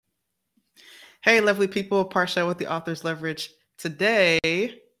Hey, lovely people, Parsha with the Author's Leverage. Today,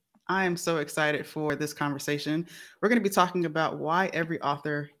 I am so excited for this conversation. We're going to be talking about why every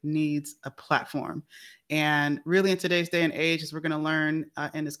author needs a platform. And really, in today's day and age, as we're going to learn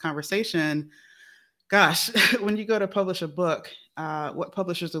in this conversation, gosh, when you go to publish a book, what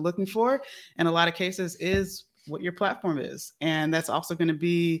publishers are looking for in a lot of cases is what your platform is. And that's also going to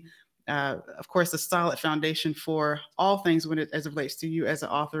be, of course, a solid foundation for all things as it relates to you as an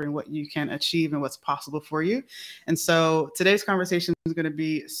author and what you can achieve and what's possible for you. And so today's conversation is going to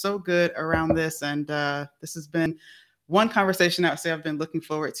be so good around this. And this has been one conversation I would say I've been looking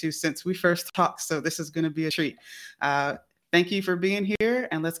forward to since we first talked. So this is going to be a treat. Thank you for being here,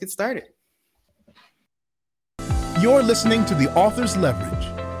 and let's get started. You're listening to The Author's Leverage.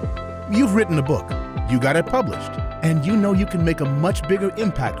 You've written a book, you got it published, and you know you can make a much bigger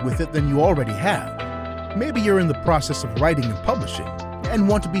impact with it than you already have. Maybe you're in the process of writing and publishing and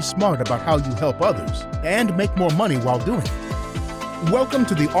want to be smart about how you help others and make more money while doing it. Welcome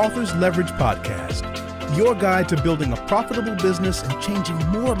to The Author's Leverage Podcast, your guide to building a profitable business and changing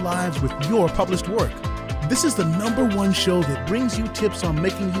more lives with your published work. This is the #1 show that brings you tips on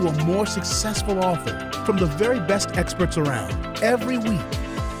making you a more successful author from the very best experts around every week.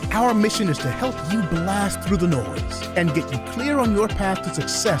 Our mission is to help you blast through the noise and get you clear on your path to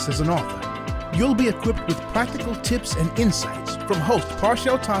success as an author. You'll be equipped with practical tips and insights from host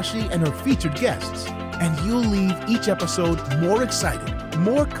Parshel Tashi and her featured guests, and you'll leave each episode more excited,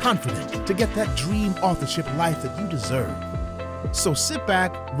 more confident to get that dream authorship life that you deserve. So sit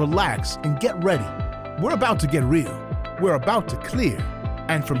back, relax, and get ready. We're about to get real. We're about to clear.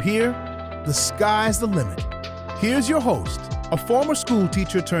 And from here, the sky's the limit. Here's your host, a former school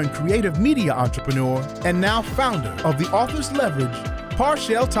teacher turned creative media entrepreneur and now founder of The Author's Leverage,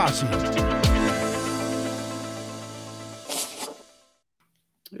 Parshel Tashi.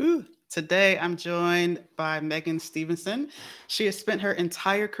 Today, I'm joined by Meghan Stevenson. She has spent her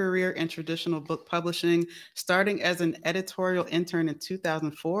entire career in traditional book publishing, starting as an editorial intern in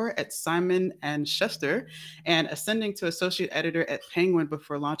 2004 at Simon & Schuster and ascending to associate editor at Penguin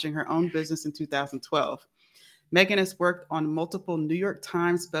before launching her own business in 2012. Meghan has worked on multiple New York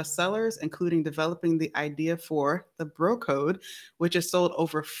Times bestsellers, including developing the idea for the Bro Code, which has sold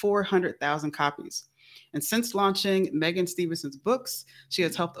over 400,000 copies. And since launching Meghan Stevenson's books, she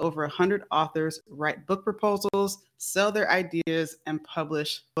has helped over 100 authors write book proposals, sell their ideas, and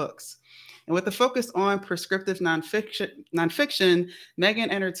publish books. And with a focus on prescriptive nonfiction, Meghan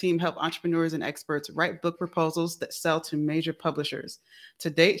and her team help entrepreneurs and experts write book proposals that sell to major publishers. To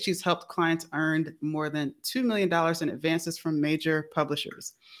date, she's helped clients earn more than $2 million in advances from major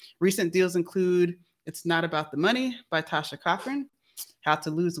publishers. Recent deals include It's Not About the Money by Tasha Cochran, How to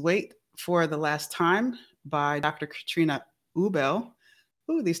Lose Weight for the Last Time by Dr. Katrina Ubel.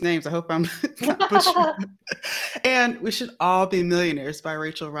 Ooh, these names, I hope I'm not butchering. And We Should All Be Millionaires by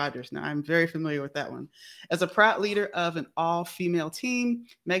Rachel Rogers. Now, I'm very familiar with that one. As a proud leader of an all-female team,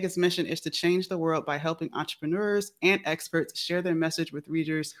 Meghan's mission is to change the world by helping entrepreneurs and experts share their message with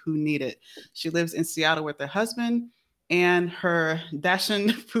readers who need it. She lives in Seattle with her husband and her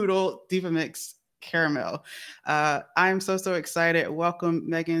dachshund poodle, Diva Mix Caramel. I'm so excited. Welcome,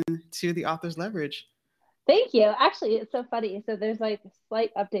 Meghan, to the Author's Leverage. Thank you. Actually, it's so funny. So there's like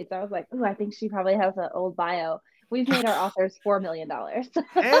slight updates. I was like, oh, I think she probably has an old bio. We've made our authors $4 million.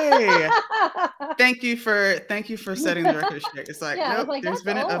 Hey, thank you for setting the record straight. It's like, yeah, nope, like, there's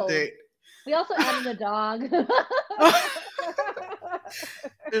been an update. We also added a dog.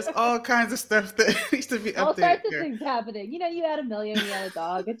 There's all kinds of stuff that needs to be updated. All sorts of things happening. You add $1 million, you add a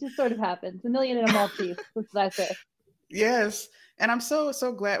dog. It just sort of happens. $1 million and a Maltese. That's what I say. Yes. And I'm so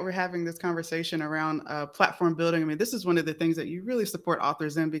glad we're having this conversation around platform building. I mean, this is one of the things that you really support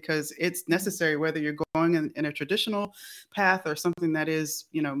authors in because it's necessary, whether you're going in a traditional path or something that is,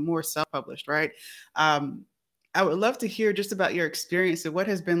 more self-published, right? I would love to hear just about your experience and what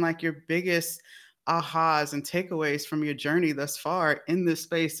has been like your biggest ahas and takeaways from your journey thus far in this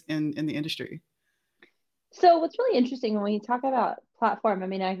space in the industry. So what's really interesting when you talk about platform, I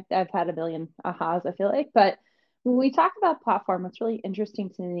mean, I've had a million ahas, I feel like, but when we talk about platform, what's really interesting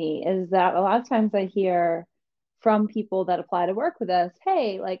to me is that a lot of times I hear from people that apply to work with us,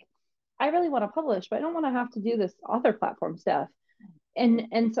 hey, like, I really want to publish, but I don't want to have to do this author platform stuff.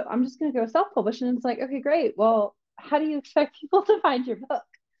 And so I'm just going to go self-publish. And it's like, okay, great. Well, how do you expect people to find your book?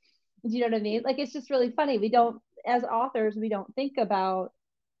 Do you know what I mean? Like, it's just really funny. As authors, we don't think about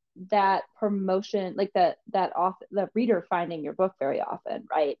that promotion, like the reader finding your book very often,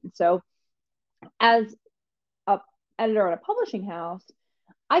 right? And so as a editor at a publishing house,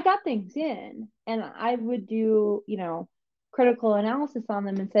 I got things in and I would do, critical analysis on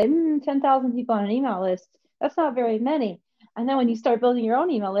them and say, 10,000 people on an email list, that's not very many. And then when you start building your own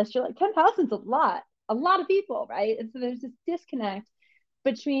email list, you're like, 10,000 is a lot of people, right? And so there's this disconnect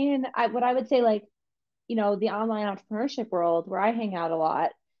between what I would say, like, the online entrepreneurship world where I hang out a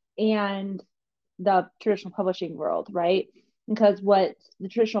lot and the traditional publishing world, right? Because what the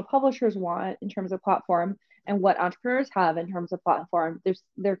traditional publishers want in terms of platform and what entrepreneurs have in terms of platform,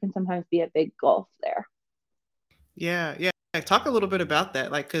 there can sometimes be a big gulf there. Yeah, yeah. Talk a little bit about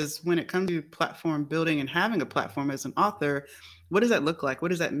that. Like, because when it comes to platform building and having a platform as an author, what does that look like? What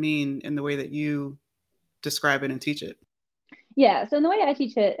does that mean in the way that you describe it and teach it? Yeah. So in the way I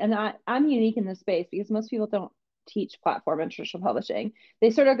teach it, and I'm unique in this space because most people don't teach platform and traditional publishing. They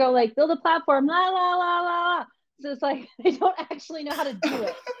sort of go like, build a platform, la la la la. So it's like they don't actually know how to do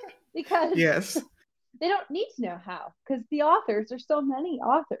it because Yes. they don't need to know how, because the authors, there's so many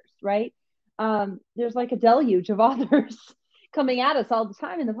authors, right? There's like a deluge of authors coming at us all the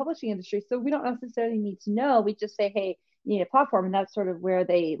time in the publishing industry. So we don't necessarily need to know. We just say, hey, you need a platform, and that's sort of where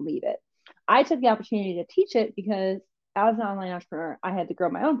they leave it. I took the opportunity to teach it because as an online entrepreneur, I had to grow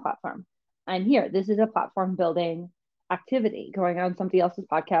my own platform. And here, this is a platform building activity, going on somebody else's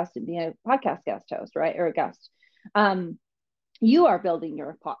podcast and being a podcast guest host, right? Or a guest. You are building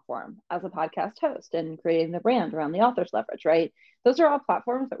your platform as a podcast host and creating the brand around the author's leverage, right? Those are all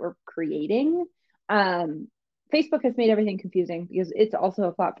platforms that we're creating. Facebook has made everything confusing because it's also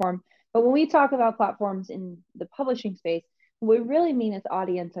a platform. But when we talk about platforms in the publishing space, what we really mean is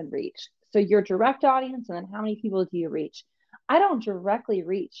audience and reach. So your direct audience, and then how many people do you reach? I don't directly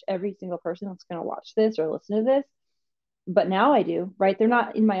reach every single person that's going to watch this or listen to this, but now I do, right? They're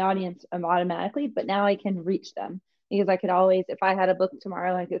not in my audience automatically, but now I can reach them because I could always, if I had a book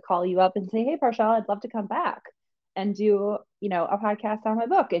tomorrow, I could call you up and say, hey, Parshall, I'd love to come back and do, a podcast on my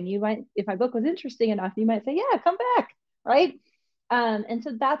book. And you might, if my book was interesting enough, you might say, yeah, come back, right? And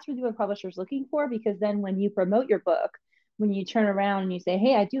so that's really what publishers looking for, because then when you promote your book, when you turn around and you say,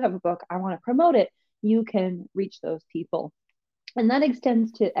 hey, I do have a book, I want to promote it, you can reach those people. And that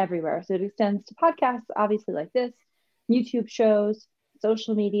extends to everywhere. So it extends to podcasts, obviously, like this, YouTube shows,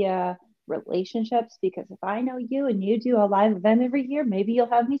 social media, relationships. Because if I know you and you do a live event every year, maybe you'll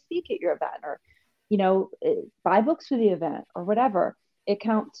have me speak at your event, or, buy books for the event or whatever. It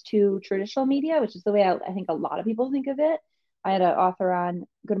counts to traditional media, which is the way I think a lot of people think of it. I had an author on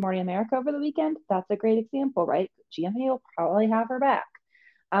Good Morning America over the weekend. That's a great example, right? GMA will probably have her back.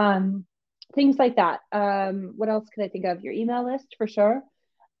 Things like that. What else could I think of? Your email list, for sure.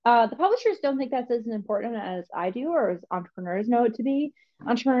 The publishers don't think that's as important as I do, or as entrepreneurs know it to be.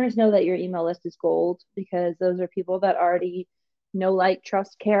 Entrepreneurs know that your email list is gold because those are people that already know, like,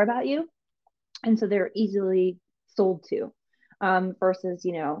 trust, care about you. And so they're easily sold to, versus,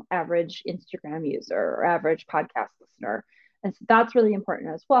 average Instagram user or average podcast listener. And so that's really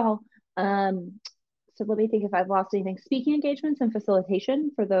important as well. So let me think if I've lost anything. Speaking engagements and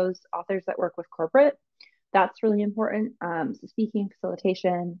facilitation for those authors that work with corporate, that's really important. So speaking,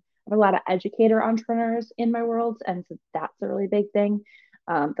 facilitation, I have a lot of educator entrepreneurs in my world, and so that's a really big thing.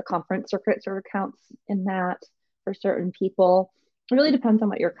 The conference circuit sort of counts in that for certain people. It really depends on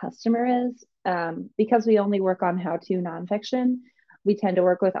what your customer is. Because we only work on how-to nonfiction, we tend to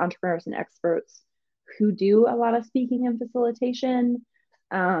work with entrepreneurs and experts who do a lot of speaking and facilitation.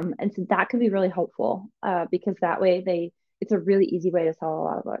 And so that can be really helpful, because that way it's a really easy way to sell a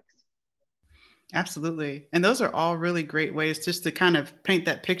lot of books. Absolutely. And those are all really great ways just to kind of paint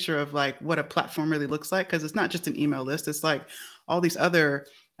that picture of like what a platform really looks like. Because it's not just an email list, it's like all these other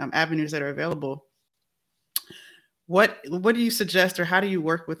avenues that are available. What do you suggest, or how do you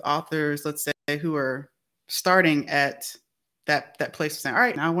work with authors, let's say, who are starting at that place of saying, all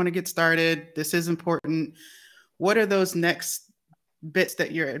right, now I want to get started. This is important. What are those next bits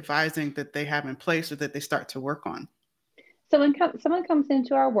that you're advising that they have in place or that they start to work on? So when someone comes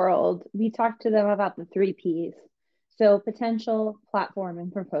into our world, we talk to them about the 3 Ps. So potential, platform,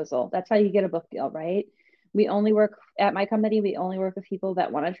 and proposal. That's how you get a book deal, right? We only work at my company. We only work with people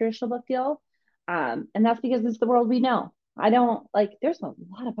that want a traditional book deal. And that's because it's the world we know. I don't like, there's a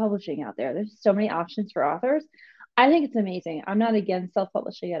lot of publishing out there. There's so many options for authors. I think it's amazing. I'm not against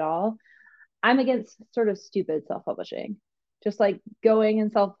self-publishing at all. I'm against sort of stupid self-publishing, just like going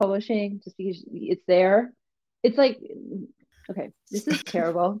and self-publishing just because it's there. It's like, okay, this is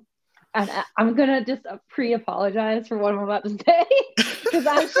terrible. And I'm going to just pre-apologize for what I'm about to say because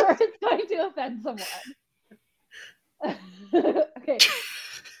I'm sure it's going to offend someone. Okay.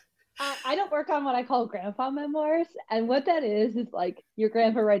 I don't work on what I call grandpa memoirs. And what that is like your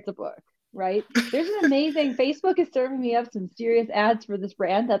grandpa writes a book, right? There's an amazing, Facebook is serving me up some serious ads for this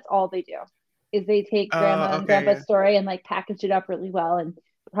brand. That's all they do. is they take grandma Oh, and okay, grandpa's yeah. story and like package it up really well and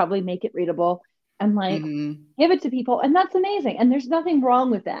probably make it readable and like Mm-hmm. give it to people. And that's amazing. And there's nothing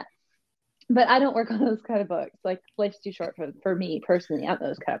wrong with that. But I don't work on those kind of books. Like life's too short for me personally on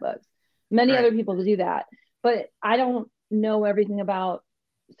those kind of books. Many Right. other people to do that. But I don't know everything about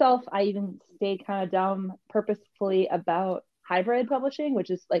self. I even stayed kind of dumb purposefully about hybrid publishing, which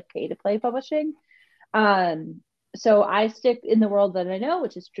is like pay to play publishing. Um, so I stick in the world that I know,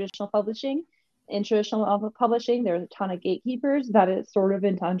 which is traditional publishing. In traditional publishing, there's a ton of gatekeepers. That is sort of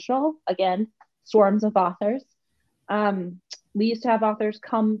intentional. Again, swarms of authors. Um, we used to have authors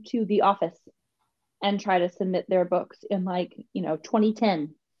come to the office and try to submit their books in like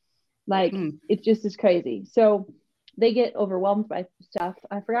 2010. Like Hmm. it just is crazy. So they get overwhelmed by stuff.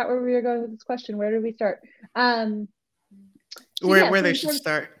 I forgot where we were going with this question. Where did we start? Um, so yeah, Where so they we should sort of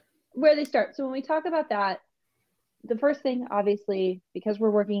start. where they start. So when we talk about that, the first thing, obviously, because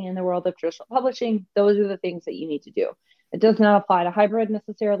we're working in the world of traditional publishing, those are the things that you need to do. It does not apply to hybrid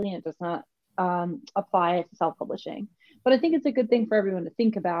necessarily, and it does not apply to self publishing. But I think it's a good thing for everyone to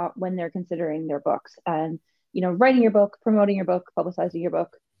think about when they're considering their books and, writing your book, promoting your book, publicizing your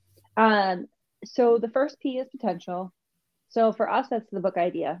book. Um, so the first P is potential. So for us, that's the book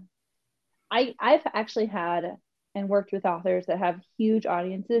idea. I've actually had and worked with authors that have huge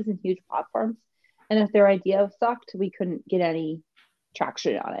audiences and huge platforms. And if their idea sucked, we couldn't get any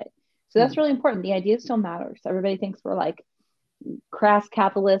traction on it. So that's Hmm. really important. The idea still matters. Everybody thinks we're like crass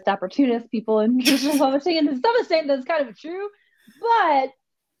capitalist, opportunist people in traditional publishing. And to some extent, that's kind of true. But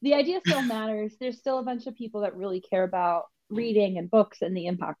the idea still matters. There's still a bunch of people that really care about reading and books and the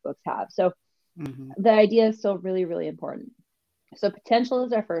impact books have. So Hmm. the idea is still really, really important. So potential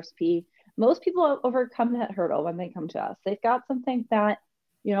is our first P. Most people overcome that hurdle when they come to us. They've got something that,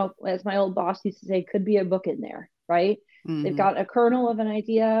 as my old boss used to say, could be a book in there, right? They've Hmm. got a kernel of an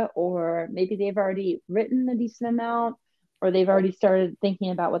idea, or maybe they've already written a decent amount, or they've already started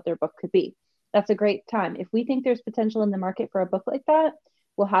thinking about what their book could be. That's a great time. If we think there's potential in the market for a book like that,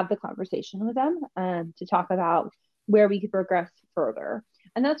 we'll have the conversation with them to talk about where we could progress further.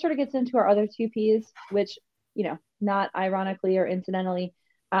 And that sort of gets into our other two P's, which, not ironically or incidentally,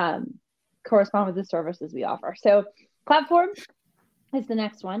 um, correspond with the services we offer. So, platform is the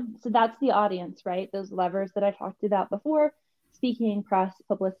next one. So, that's the audience, right? Those levers that I talked about before: speaking, press,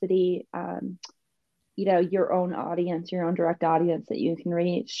 publicity, your own audience, your own direct audience that you can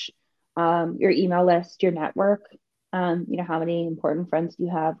reach, your email list, your network, how many important friends you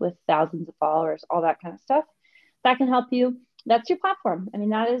have with thousands of followers, all that kind of stuff. That can help you. That's your platform. I mean,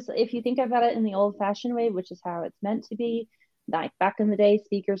 that is, if you think about it in the old fashioned way, which is how it's meant to be, like back in the day,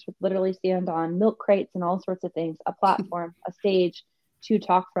 speakers would literally stand on milk crates and all sorts of things, a platform, a stage to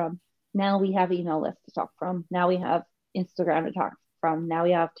talk from. Now we have email lists to talk from. Now we have Instagram to talk from. Now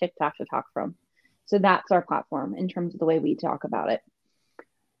we have TikTok to talk from. So that's our platform in terms of the way we talk about it.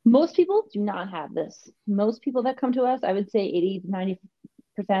 Most people do not have this. Most people that come to us, I would say 80 to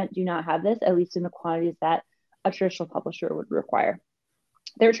 90% do not have this, at least in the quantities that a traditional publisher would require.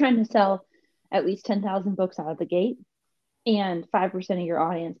 They're trying to sell at least 10,000 books out of the gate, and 5% of your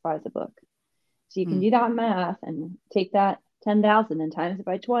audience buys a book. So you can Hmm. do that math and take that 10,000 and times it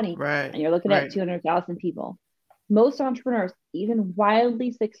by 20, Right. and you're looking at Right. 200,000 people. Most entrepreneurs, even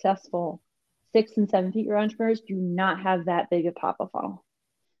wildly successful 6 and 7 figure entrepreneurs, do not have that big a top of funnel.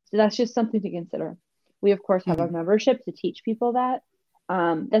 So that's just something to consider. We, of course, have a Hmm. membership to teach people that.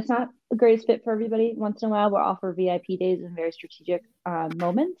 That's not the greatest fit for everybody. Once in a while, we'll offer VIP days in very strategic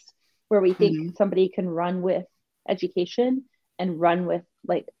moments where we think Hmm. somebody can run with education and run with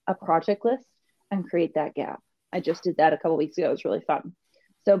like a project list and create that gap. I just did that a couple weeks ago. It was really fun.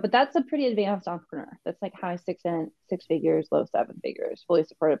 So, but that's a pretty advanced entrepreneur. That's like high six figures, low 7 figures, fully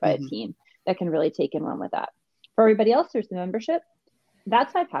supported by a Hmm. team that can really take and run with that. For everybody else, there's the membership.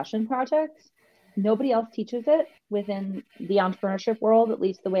 That's my passion project. Nobody else teaches it within the entrepreneurship world, at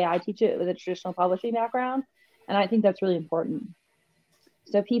least the way I teach it with a traditional publishing background. And I think that's really important.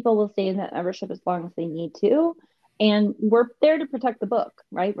 So people will stay in that membership as long as they need to. And we're there to protect the book,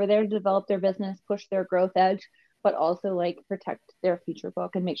 right? We're there to develop their business, push their growth edge, but also like protect their future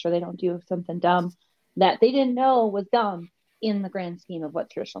book and make sure they don't do something dumb that they didn't know was dumb in the grand scheme of what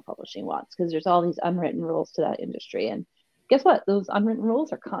traditional publishing wants, because there's all these unwritten rules to that industry. And guess what? Those unwritten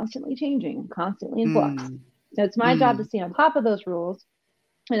rules are constantly changing, constantly in flux. Hmm. So it's my job to Hmm. stay on top of those rules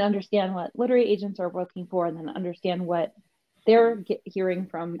and understand what literary agents are working for, and then understand what they're hearing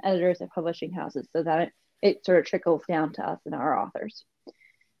from editors at publishing houses so that it sort of trickles down to us and our authors.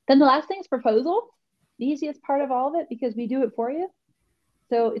 Then the last thing is proposal, the easiest part of all of it because we do it for you.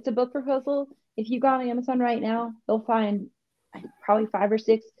 So it's a book proposal. If you go on Amazon right now, you'll find probably 5 or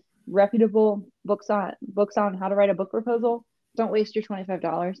 6 reputable books on how to write a book proposal. Don't waste your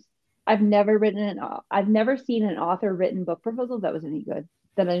 $25. I've never seen an author written book proposal that was any good,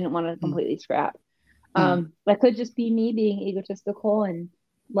 that I didn't want to Mm, completely scrap. mm, That could just be me being egotistical and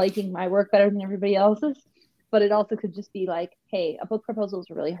liking my work better than everybody else's, but it also could just be like, hey, a book proposal is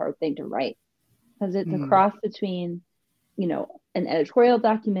a really hard thing to write because it's a mm, cross between, an editorial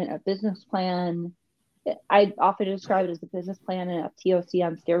document, a business plan. I often describe it as a business plan and a TOC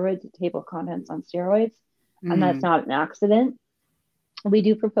on steroids, a table of contents on steroids, and that's mm, not an accident. We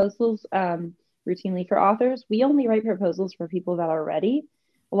do proposals routinely for authors. We only write proposals for people that are ready.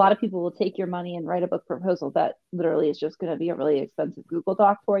 A lot of people will take your money and write a book proposal that literally is just going to be a really expensive Google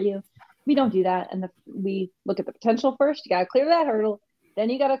Doc for you. We don't do that. And we look at the potential first. You got to clear that hurdle. Then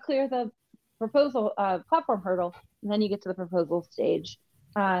you got to clear the proposal platform hurdle. And then you get to the proposal stage.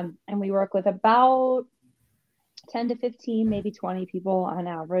 And we work with about 10 to 15, maybe 20 people on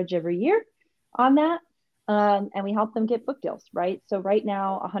average every year on that. And we help them get book deals, right? So right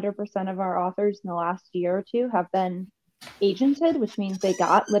now, 100% of our authors in the last year or two have been agented, which means they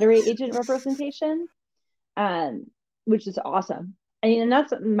got literary agent representation, um, which is awesome. I mean, and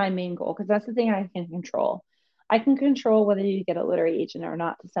that's my main goal because that's the thing I can control. I can control whether you get a literary agent or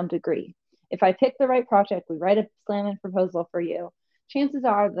not to some degree. If I pick the right project, we write a slamming proposal for you. Chances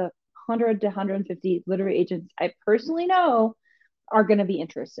are the 100 to 150 literary agents I personally know are going to be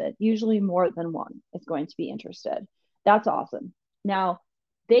interested. Usually more than one is going to be interested. That's awesome. Now,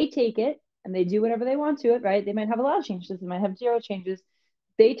 they take it and they do whatever they want to it, right? They might have a lot of changes, they might have zero changes.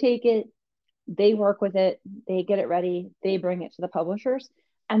 They take it, they work with it, they get it ready, they bring it to the publishers,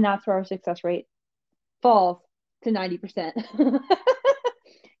 and that's where our success rate falls to 90%.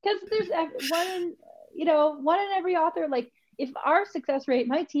 Because there's one in every author. Like, if our success rate,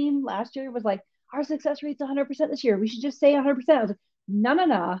 my team last year was like, our success rate's 100% this year, we should just say 100%. I was like,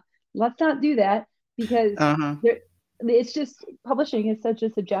 no, let's not do that, because uh-huh. it's just, publishing is such a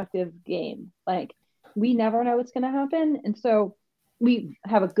subjective game. Like, we never know what's going to happen. And so we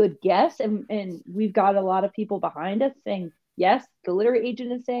have a good guess, and we've got a lot of people behind us saying yes. The literary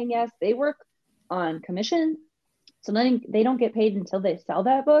agent is saying yes. They work on commission, so then they don't get paid until they sell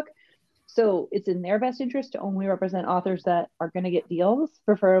that book. So it's in their best interest to only represent authors that are going to get deals,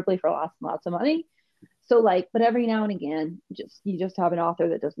 preferably for lots and lots of money. So like, but every now and again, you just have an author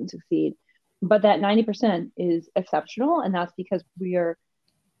that doesn't succeed. But that 90% is exceptional, and that's because we are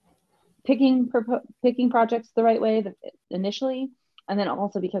picking projects the right way initially, and then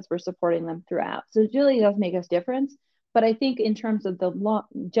also because we're supporting them throughout. So it really does make us different. But I think in terms of the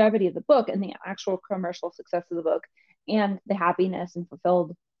longevity of the book and the actual commercial success of the book and the happiness and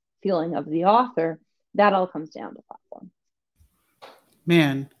fulfilled feeling of the author, that all comes down to platform.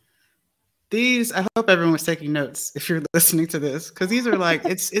 Man, these, I hope everyone was taking notes if you're listening to this, because these are like,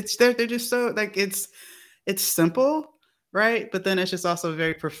 they're just so like, it's simple, right? But then it's just also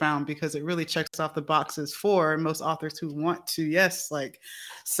very profound because it really checks off the boxes for most authors who want to, yes, like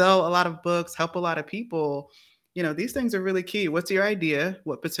sell a lot of books, help a lot of people. These things are really key. What's your idea?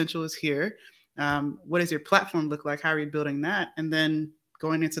 What potential is here? What does your platform look like? How are you building that? And then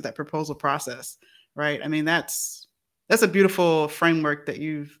going into that proposal process, right? I mean, that's a beautiful framework that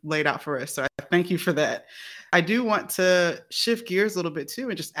you've laid out for us. So I thank you for that. I do want to shift gears a little bit too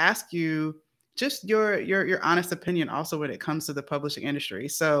and just ask you just your honest opinion also when it comes to the publishing industry.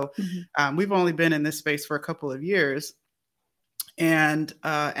 So we've only been in this space for a couple of years, and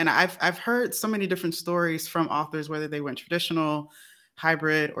I've heard so many different stories from authors, whether they went traditional,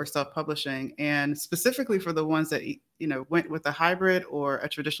 hybrid, or self-publishing, and specifically for the ones that went with a hybrid or a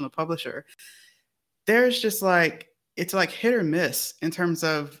traditional publisher. There's just like, it's like hit or miss in terms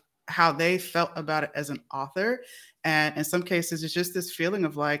of how they felt about it as an author. And in some cases, it's just this feeling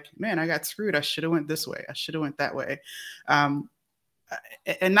of like, man, I got screwed. I should have went this way. I should have went that way. Um,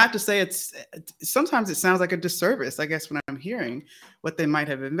 and not to say sometimes it sounds like a disservice, I guess, when I'm hearing what they might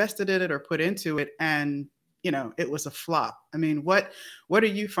have invested in it or put into it, and it was a flop. I mean, what are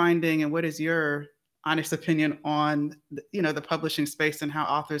you finding, and what is your honest opinion on the publishing space and how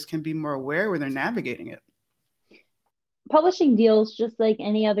authors can be more aware when they're navigating it? Publishing deals, just like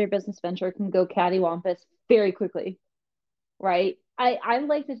any other business venture, can go cattywampus very quickly, right? I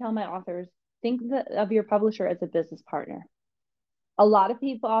like to tell my authors, think of your publisher as a business partner. A lot of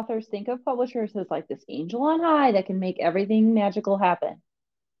authors think of publishers as like this angel on high that can make everything magical happen.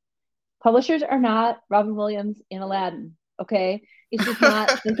 Publishers are not Robin Williams in Aladdin, okay? It's just not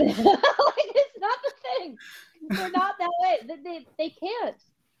the thing. It's not the thing. They're not that way. They can't.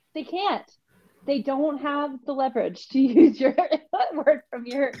 They can't. They don't have the leverage, to use your word from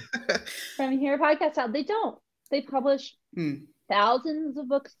your podcast out. They don't. They publish thousands of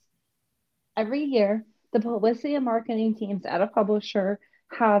books Every year, the publicity and marketing teams at a publisher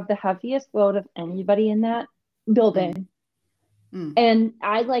have the heaviest load of anybody in that Mm, building. mm. And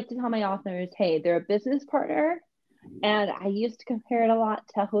I like to tell my authors, hey, they're a business partner. And I used to compare it a lot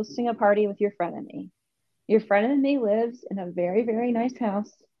to hosting a party with your friend and me. Your friend and me lives in a very, very nice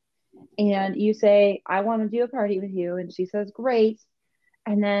house. And you say, I want to do a party with you. And she says, great.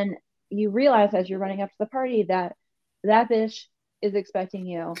 And then you realize as you're running up to the party that that bitch is expecting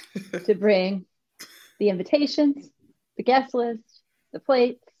you to bring the invitations, the guest list, the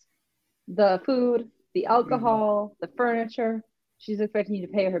plates, the food, the Mhm. alcohol, the furniture. She's expecting you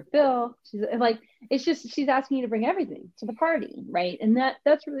to pay her bill. She's like, it's just she's asking you to bring everything to the party, right? And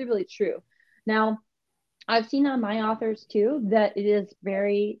that's really, really true. Now, I've seen on my authors too that it is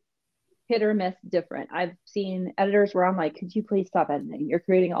very hit or miss different. I've seen editors where I'm like, could you please stop editing? You're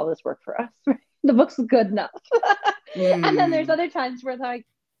creating all this work for us. The book's good enough. And then there's Mm. other times where like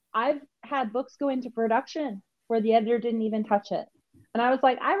I've had books go into production where the editor didn't even touch it. And I was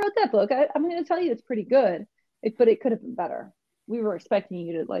like, I wrote that book. I'm going to tell you it's pretty good, but it could have been better. We were expecting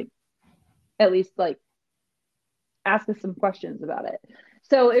you to like at least like ask us some questions about it.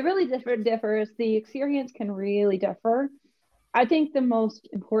 So it really differs. The experience can really differ. I think the most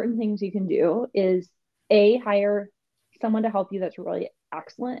important things you can do is hire someone to help you that's really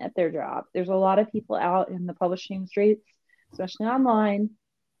excellent at their job. There's a lot of people out in the publishing streets, especially online,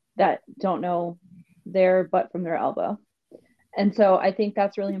 that don't know their butt from their elbow. And so I think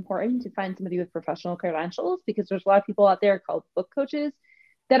that's really important to find somebody with professional credentials because there's a lot of people out there called book coaches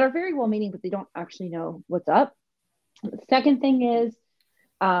that are very well meaning, but they don't actually know what's up. The second thing is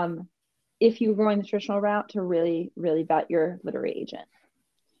um, if you're going the traditional route, to really, really vet your literary agent.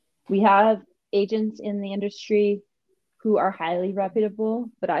 We have agents in the industry who are highly reputable,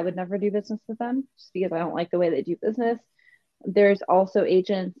 but I would never do business with them just because I don't like the way they do business. There's also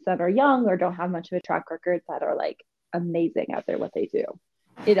agents that are young or don't have much of a track record that are like amazing at what they do.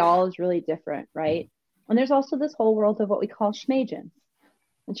 It all is really different, right? And there's also this whole world of what we call schmagents,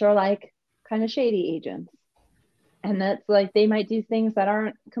 which are like kind of shady agents. And that's like they might do things that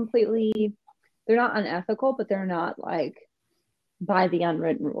aren't completely, they're not unethical, but they're not like by the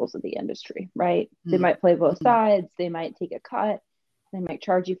unwritten rules of the industry, right? They Mm. might play both Mm. sides. They might take a cut. They might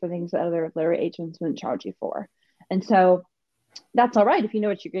charge you for things that other literary agents wouldn't charge you for. And so that's all right if you know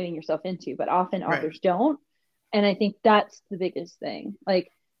what you're getting yourself into, but often Right. authors don't. And I think that's the biggest thing.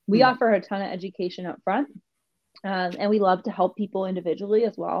 Like we Mm. offer a ton of education up front, and we love to help people individually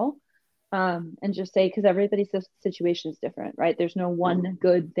as well. And just say, because everybody's situation is different, right? There's no one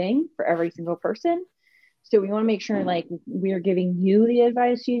good thing for every single person. So we want to make sure like we're giving you the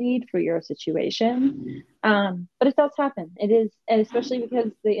advice you need for your situation. But it does happen. It is, and especially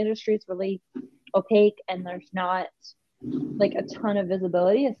because the industry is really opaque and there's not like a ton of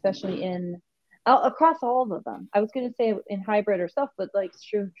visibility, especially in across all of them. I was going to say in hybrid or stuff, but like it's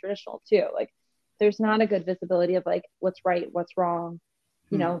true traditional too. Like there's not a good visibility of like what's right, what's wrong.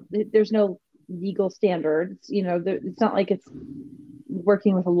 You Mm. know, there's no legal standards. You know, it's not like it's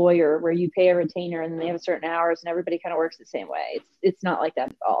working with a lawyer where you pay a retainer and then they have certain hours and everybody kind of works the same way. It's not like that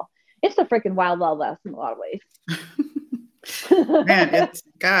at all. It's the freaking wild west in a lot of ways. Man, it's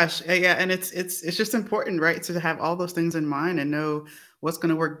gosh, yeah, and it's just important, right, to have all those things in mind and know what's going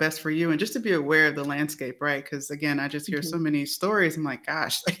to work best for you, and just to be aware of the landscape, right? Because again, I just hear so many stories. I'm like,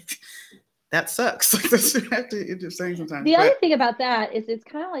 gosh, like that sucks. Like that's actually interesting sometimes, The other but thing about that is it's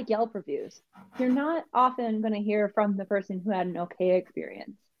kind of like Yelp reviews. You're not often going to hear from the person who had an okay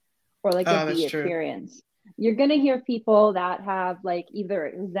experience or like a oh, that's B true. experience. You're going to hear people that have like either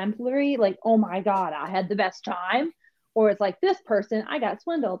exemplary, like, oh my God, I had the best time, or it's like this person, I got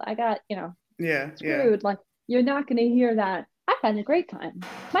swindled. I got, Yeah, yeah, screwed. Like, you're not going to hear that. I had a great time.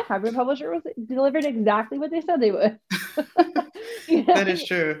 My hybrid publisher was delivered exactly what they said they would. you that know? is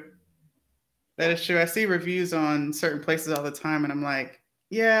true. That is true. I see reviews on certain places all the time, and I'm like,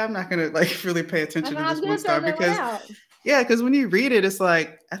 yeah, I'm not gonna like really pay attention to I'm this one going to throw star that one because out. yeah, because when you read it, it's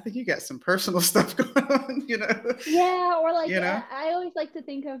like I think you got some personal stuff going on, Yeah, or like you know. I always like to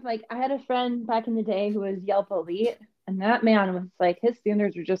think of like I had a friend back in the day who was Yelp elite, and that man was like his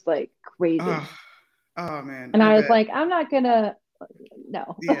standards were just like crazy. Oh, oh man, And I I was bet. like, I'm not gonna,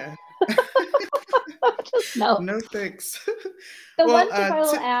 no, Yeah. just no. No thanks. The Well, one tip I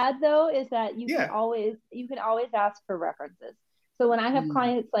will add though is that yeah. you can always ask for references. So when I have Mm,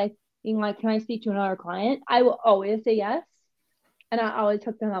 clients like being like, can I speak to another client? I will always say yes, and I always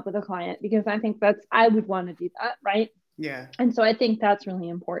hook them up with a client because I think I would want to do that, right? yeah. And so I think that's really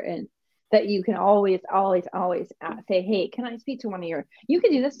important that you can always say, hey, can I speak to one of you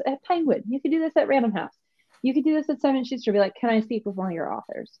can do this at Penguin. You can do this at Random House. You could do this at Simon Schuster. Be like, can I speak with one of your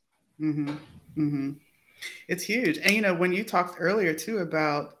authors? Mm-hmm. Mm-hmm. It's huge. And when you talked earlier too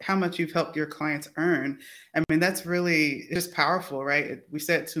about how much you've helped your clients earn, I mean, that's really just powerful, right? We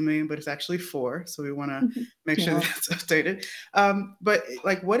said 2 million, but it's actually four. So we want to make sure that Yeah. that's updated. But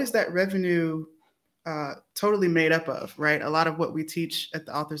like, what is that revenue totally made up of, right? A lot of what we teach at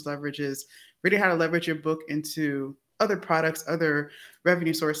the Authors Leverage is really how to leverage your book into other products, other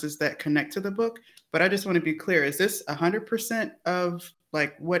revenue sources that connect to the book. But I just want to be clear, is this 100% of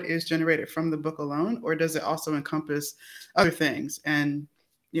like what is generated from the book alone, or does it also encompass other things? And,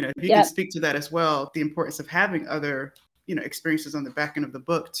 if you can Yeah. speak to that as well, the importance of having other, experiences on the back end of the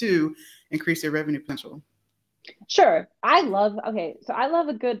book to increase your revenue potential. Sure. Okay, so I love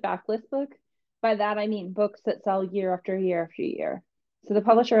a good backlist book. By that, I mean books that sell year after year after year. So the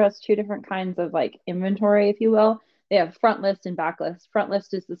publisher has two different kinds of like inventory, if you will. They have front list and backlist. Front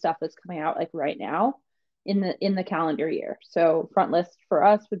list is the stuff that's coming out like right now in the calendar year. So front list for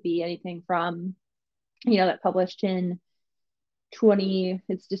us would be anything from, that published in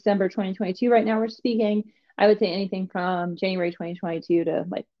it's December 2022 right now we're speaking. I would say anything from January 2022 to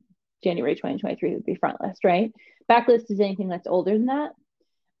like January 2023 would be front list, right? Backlist is anything that's older than that.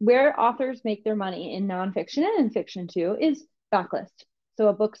 Where authors make their money in nonfiction and in fiction too is backlist. So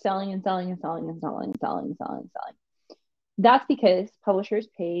a book selling and selling and selling and selling and selling and selling and selling. That's because publishers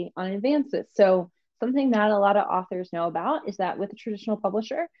pay on advances. So something that a lot of authors know about is that with a traditional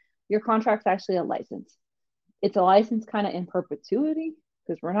publisher, your contract's actually a license. It's a license kind of in perpetuity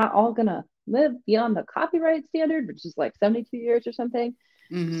because we're not all going to live beyond the copyright standard, which is like 72 years or something.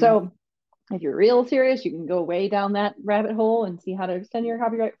 Mm-hmm. So if you're real serious, you can go way down that rabbit hole and see how to extend your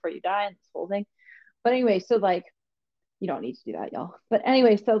copyright before you die and this whole thing. But anyway, so like, you don't need to do that, y'all. But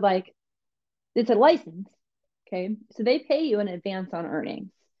anyway, so like, it's a license. Okay. So they pay you in advance on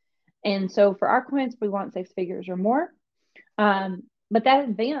earnings. And so for our clients, we want 6 figures or more. But that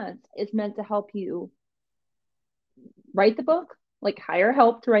advance is meant to help you write the book, like hire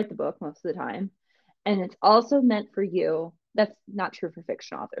help to write the book most of the time. And it's also meant for you. That's not true for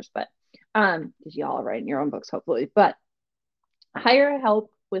fiction authors, but because y'all are writing your own books, hopefully, but hire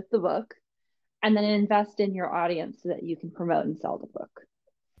help with the book and then invest in your audience so that you can promote and sell the book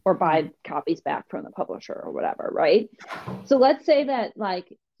or buy copies back from the publisher or whatever, right? So let's say that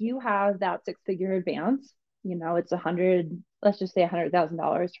like you have that 6 figure advance, it's let's just say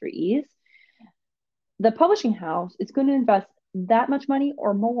 $100,000 for ease. The publishing house is going to invest that much money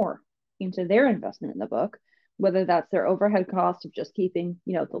or more into their investment in the book, whether that's their overhead cost of just keeping,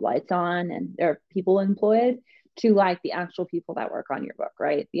 the lights on and their people employed, to like the actual people that work on your book,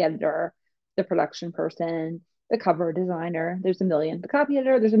 right? The editor, the production person, the cover designer. There's a million. The copy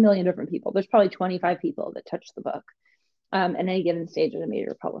editor, there's a million different people. There's probably 25 people that touch the book at any given stage at a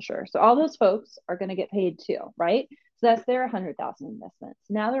major publisher. So all those folks are going to get paid too, right? So that's their 100,000 investment.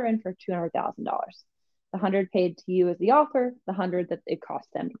 So now they're in for $200,000. The 100 paid to you as the author, the 100 that it cost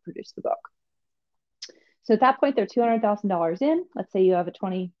them to produce the book. So at that point, they're $200,000 in. Let's say you have a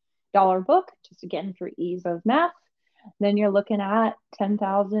 $20 book, just again for ease of math. Then you're looking at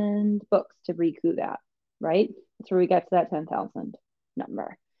 10,000 books to recoup that, right? That's where we get to that 10,000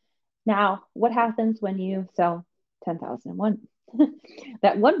 number. Now, what happens when you sell 10,001?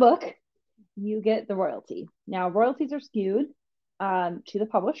 That one book, you get the royalty. Now, royalties are skewed to the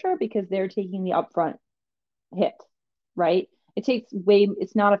publisher because they're taking the upfront hit, right?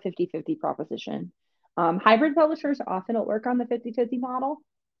 It's not a 50-50 proposition. Hybrid publishers often will work on the 50-50 model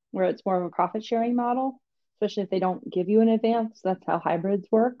where it's more of a profit sharing model, especially if they don't give you an advance. That's how hybrids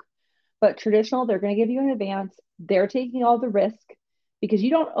work. But traditional, they're going to give you an advance. They're taking all the risk because you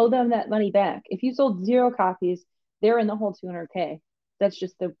don't owe them that money back. If you sold 0 copies, they're in the whole 200K. That's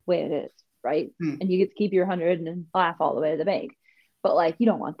just the way it is, right? And you get to keep your 100 and laugh all the way to the bank. But like, you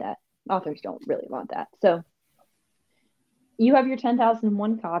don't want that. Authors don't really want that. So you have your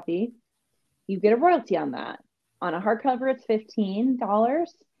 10,001 copy. You get a royalty on that. On a hardcover, it's $15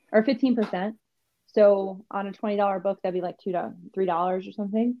 or 15%. So on a $20 book, that'd be like $3 or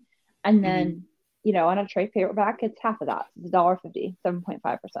something. And then, on a trade paperback, it's half of that. It's $1.50,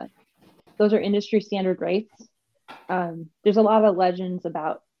 7.5%. Those are industry standard rates. There's a lot of legends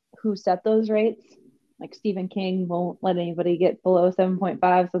about who set those rates. Like Stephen King won't let anybody get below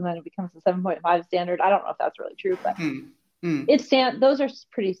 7.5, so then it becomes a 7.5 standard. I don't know if that's really true, but those are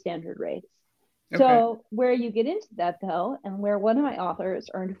pretty standard rates. Okay. So where you get into that though, and where one of my authors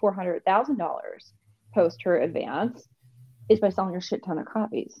earned $400,000 post her advance, is by selling a shit ton of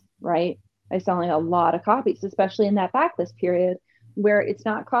copies, right? By selling a lot of copies, especially in that backlist period where it's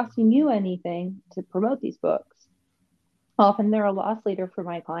not costing you anything to promote these books. Often they're a loss leader for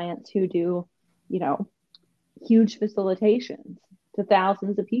my clients who do, huge facilitations. to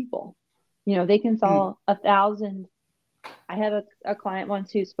thousands of people. They can Mm. sell 1,000. I had a client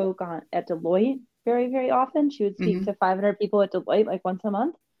once who spoke on at Deloitte very, very often. She would speak Hmm. to 500 people at Deloitte like once a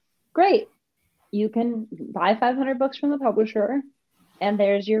month. Great. You can buy 500 books from the publisher and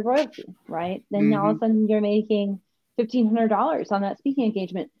there's your royalty, right? Then all of a Hmm. sudden you're making $1,500 on that speaking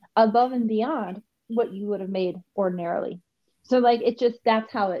engagement above and beyond what you would have made ordinarily. So like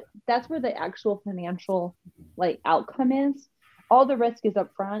that's where the actual financial like outcome is. All the risk is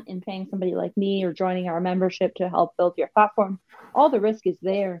up front in paying somebody like me or joining our membership to help build your platform. All the risk is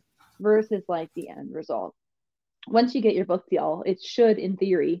there versus like the end result. Once you get your book deal, it should, in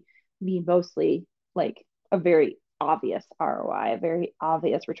theory, be mostly like a very obvious ROI, a very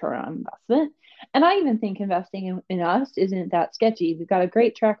obvious return on investment. And I even think investing in us isn't that sketchy. We've got a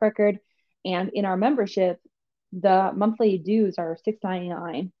great track record. And in our membership, the monthly dues are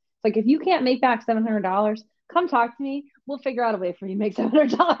 $6.99. Like if you can't make back $700, come talk to me. We'll figure out a way for you to make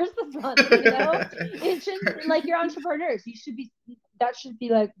 $700 this month. It shouldn't, like, you're entrepreneurs. That should be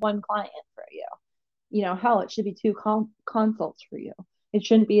like one client for you. Hell, it should be two consults for you. It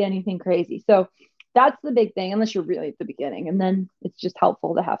shouldn't be anything crazy. So that's the big thing, unless you're really at the beginning. And then it's just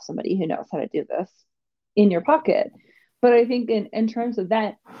helpful to have somebody who knows how to do this in your pocket. But I think in terms of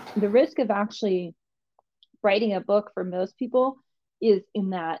that, the risk of actually writing a book for most people is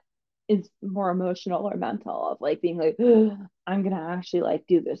more emotional or mental, of like being like, I'm gonna actually like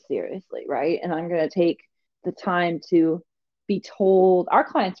do this seriously, right? And I'm gonna take the time to be told. Our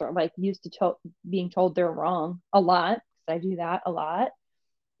clients are like used to being told they're wrong a lot. I do that a lot.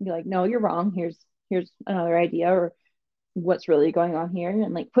 Be like, no, you're wrong. Here's another idea, or what's really going on here,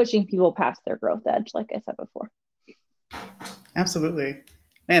 and like pushing people past their growth edge, like I said before. Absolutely.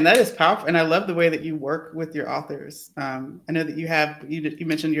 Man, that is powerful. And I love the way that you work with your authors. I know that you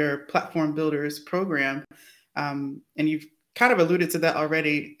mentioned your platform builders program, and you've kind of alluded to that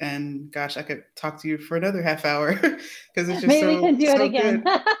already. And gosh, I could talk to you for another half hour because it's just Maybe we can do it so again.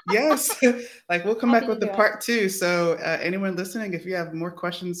 good. Yes. Like we'll come back Happy with to the do it. part two. So anyone listening, if you have more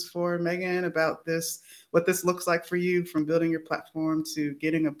questions for Meghan about this, what this looks like for you from building your platform to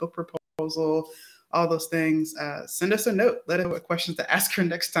getting a book proposal, all those things, send us a note. Let us know what questions to ask her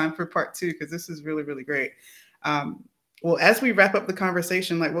next time for part two, because this is really, really great. Well, as we wrap up the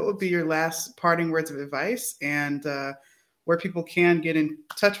conversation, like what would be your last parting words of advice, and where people can get in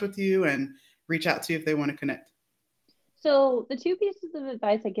touch with you and reach out to you if they want to connect? So the two pieces of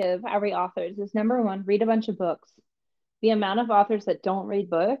advice I give every author is, number one, read a bunch of books. The amount of authors that don't read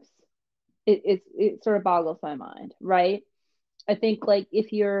books, it sort of boggles my mind, right? I think like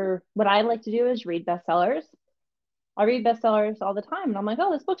what I like to do is read bestsellers. I read bestsellers all the time, and I'm like,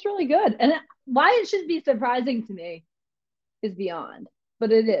 oh, this book's really good. And why it should be surprising to me is beyond,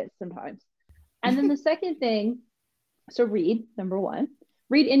 but it is sometimes. And then the second thing, so read, number one,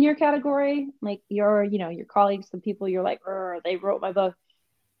 read in your category, like your colleagues, the people you're like, they wrote my book.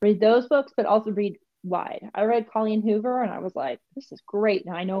 Read those books, but also read wide. I read Colleen Hoover and I was like, this is great.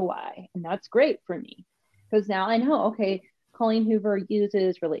 Now I know why. And that's great for me because now I know, okay, Colleen Hoover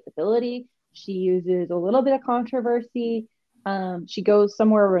uses relatability. She uses a little bit of controversy. She goes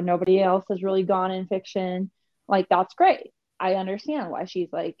somewhere where nobody else has really gone in fiction. Like, that's great. I understand why she's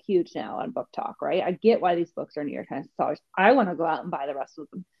like huge now on Book Talk, right? I get why these books are New York Times sellers. I want to go out and buy the rest of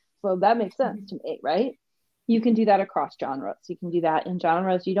them. So that makes sense to me, right? You can do that across genres. You can do that in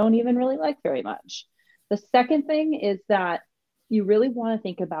genres you don't even really like very much. The second thing is that you really want to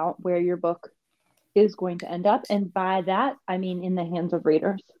think about where your book is going to end up. And by that, I mean in the hands of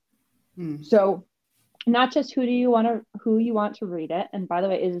readers. Hmm. So not just who you want to read it. And by the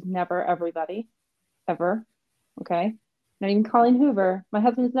way, it is never everybody, ever. Okay. Not even Colleen Hoover. My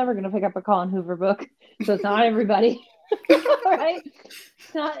husband's never going to pick up a Colleen Hoover book. So it's not everybody. Right?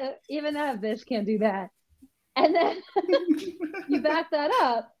 It's not even that bitch can't do that. And then you back that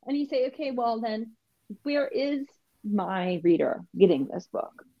up and you say, okay, well, then where is my reader getting this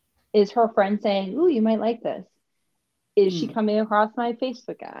book? Is her friend saying, ooh, you might like this? Is she Hmm. coming across my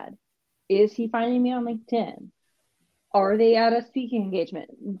Facebook ad? Is he finding me on LinkedIn? Are they at a speaking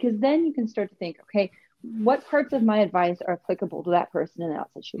engagement? Because then you can start to think, okay, what parts of my advice are applicable to that person in that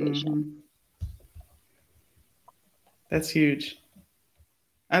situation? Mm-hmm. That's huge.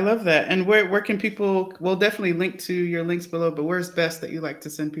 I love that. And where can people? We'll definitely link to your links below. But where's best that you like to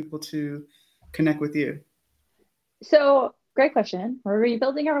send people to connect with you? So, great question. We're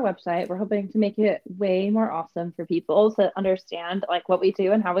rebuilding our website. We're hoping to make it way more awesome for people to understand like what we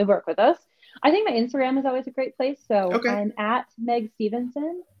do and how we work with us. I think my Instagram is always a great place. So Okay. I'm at Meg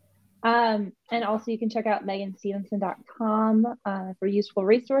Stevenson. And also you can check out meganstevenson.com for useful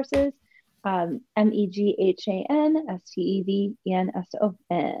resources.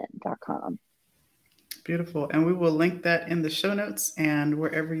 MEGHANSTEVENSON.com. Beautiful. And we will link that in the show notes and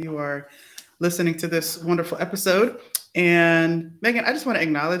wherever you are listening to this wonderful episode. And Meghan, I just want to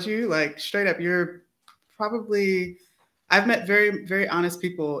acknowledge you, like straight up, you're probably, I've met very, very honest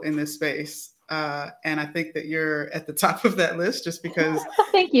people in this space. And I think that you're at the top of that list just because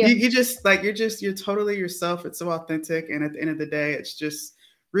Thank you. you just like, you're totally yourself. It's so authentic. And at the end of the day, it's just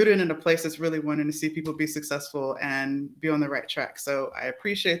rooted in a place that's really wanting to see people be successful and be on the right track. So I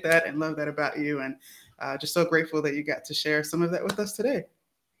appreciate that and love that about you. And just so grateful that you got to share some of that with us today.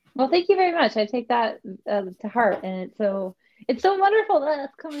 Well, thank you very much. I take that to heart, and it's so wonderful that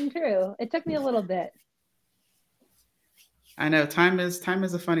it's coming true. It took me a little bit. I know time is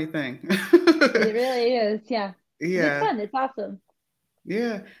a funny thing. It really is. Yeah. Yeah. It's fun. It's awesome.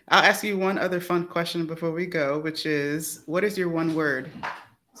 Yeah. I'll ask you one other fun question before we go, which is, what is your one word?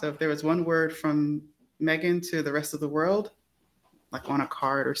 So if there was one word from Meghan to the rest of the world, like on a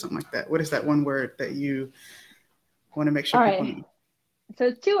card or something like that, what is that one word that you want to make sure people know? So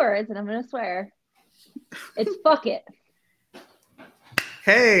it's 2 words, and I'm going to swear. It's fuck it.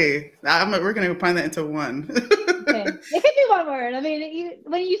 Hey, we're going to combine that into one. Okay. It could be one word. I mean,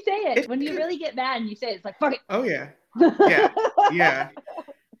 when you say it, when you really get mad and you say it, it's like, fuck it. Oh, yeah. Yeah. Yeah.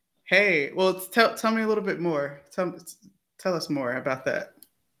 Hey, well, tell me a little bit more. Tell us more about that.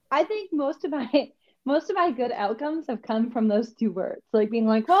 I think most of my good outcomes have come from those 2 words, like being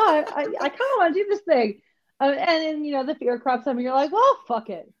like, well, I kind of want to do this thing. And then, the fear crops up and you're like, well, fuck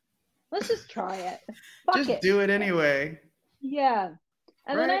it. Let's just try it. Just do it anyway. Yeah.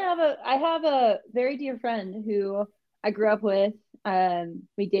 And right. Then I have a very dear friend who I grew up with.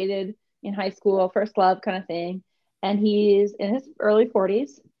 We dated in high school, first love kind of thing. And he's in his early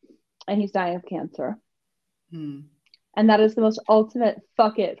 40s and he's dying of cancer. And that is the most ultimate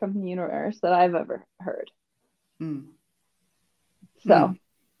fuck it from the universe that I've ever heard. So.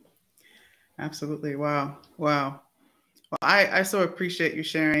 Absolutely. Wow. Well, I so appreciate you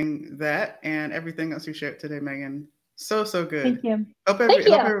sharing that and everything else you shared today, Meghan. So good. Thank you. Hope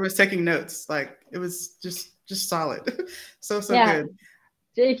everyone was taking notes. Like it was just solid. So good.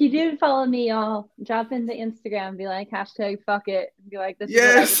 If you do follow me, I'll drop into Instagram and be like, # fuck it. And be like, this is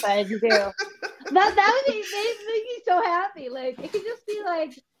what I decided to do. that would make me so happy. Like it could just be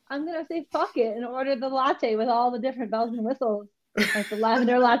like, I'm going to say fuck it and order the latte with all the different bells and whistles. Like the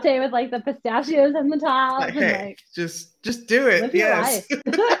lavender latte with like the pistachios on the top. Like, hey, just do it. Yes.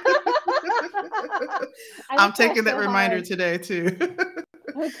 I'm taking that reminder today too.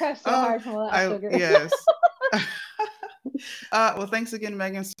 I crashed so hard from all that sugar. Yes. Well, thanks again,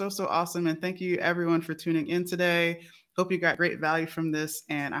 Meghan. So awesome. And thank you everyone for tuning in today. Hope you got great value from this.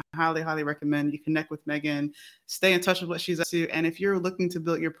 And I highly recommend you connect with Meghan, stay in touch with what she's up to. And if you're looking to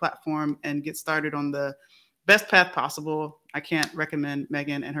build your platform and get started on the best path possible, I can't recommend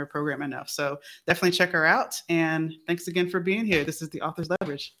Meghan and her program enough. So definitely check her out. And thanks again for being here. This is the Author's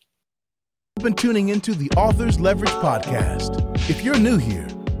Leverage. You've been tuning into the Author's Leverage podcast. If you're new here,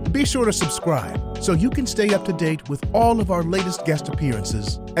 be sure to subscribe so you can stay up to date with all of our latest guest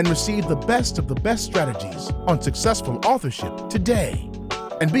appearances and receive the best of the best strategies on successful authorship today.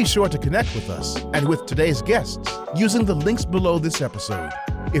 And be sure to connect with us and with today's guests using the links below this episode.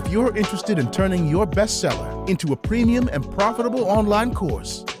 If you're interested in turning your bestseller into a premium and profitable online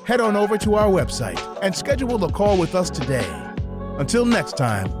course, head on over to our website and schedule a call with us today. Until next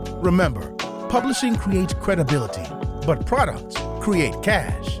time, remember, publishing creates credibility, but products create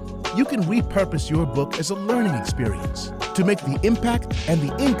cash. You can repurpose your book as a learning experience to make the impact and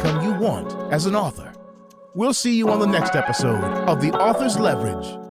the income you want as an author. We'll see you on the next episode of The Author's Leverage.